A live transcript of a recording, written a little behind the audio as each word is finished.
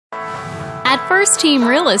At First Team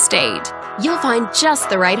Real Estate, you'll find just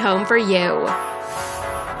the right home for you.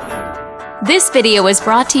 This video is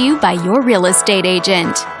brought to you by your real estate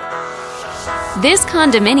agent. This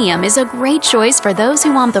condominium is a great choice for those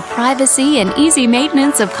who want the privacy and easy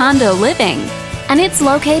maintenance of condo living, and it's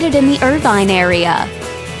located in the Irvine area.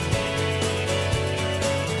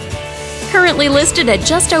 Currently listed at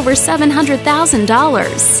just over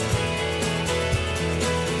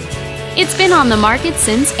 $700,000. It's been on the market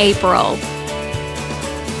since April.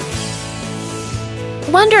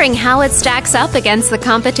 Wondering how it stacks up against the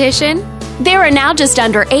competition? There are now just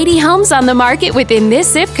under 80 homes on the market within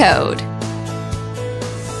this zip code.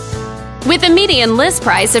 With a median list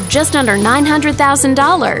price of just under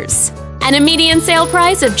 $900,000 and a median sale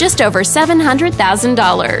price of just over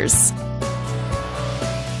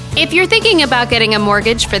 $700,000. If you're thinking about getting a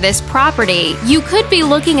mortgage for this property, you could be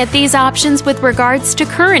looking at these options with regards to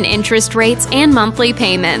current interest rates and monthly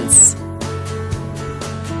payments.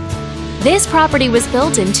 This property was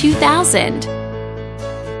built in 2000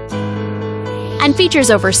 and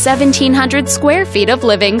features over 1,700 square feet of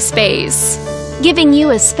living space, giving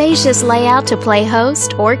you a spacious layout to play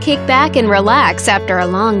host or kick back and relax after a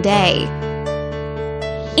long day.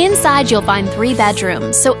 Inside, you'll find 3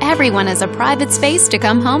 bedrooms, so everyone has a private space to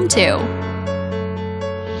come home to,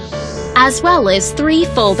 as well as 3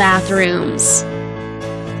 full bathrooms.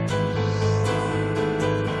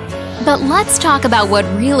 But let's talk about what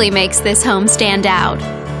really makes this home stand out.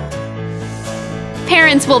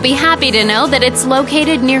 Parents will be happy to know that it's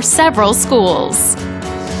located near several schools.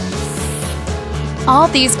 All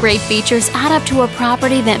these great features add up to a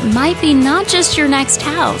property that might be not just your next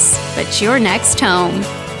house, but your next home.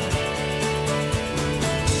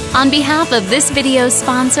 On behalf of this video's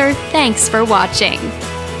sponsor, thanks for watching.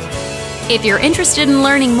 If you're interested in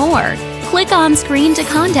learning more, click on screen to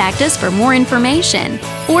contact us for more information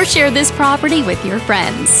or share this property with your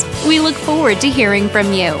friends. We look forward to hearing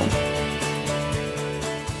from you.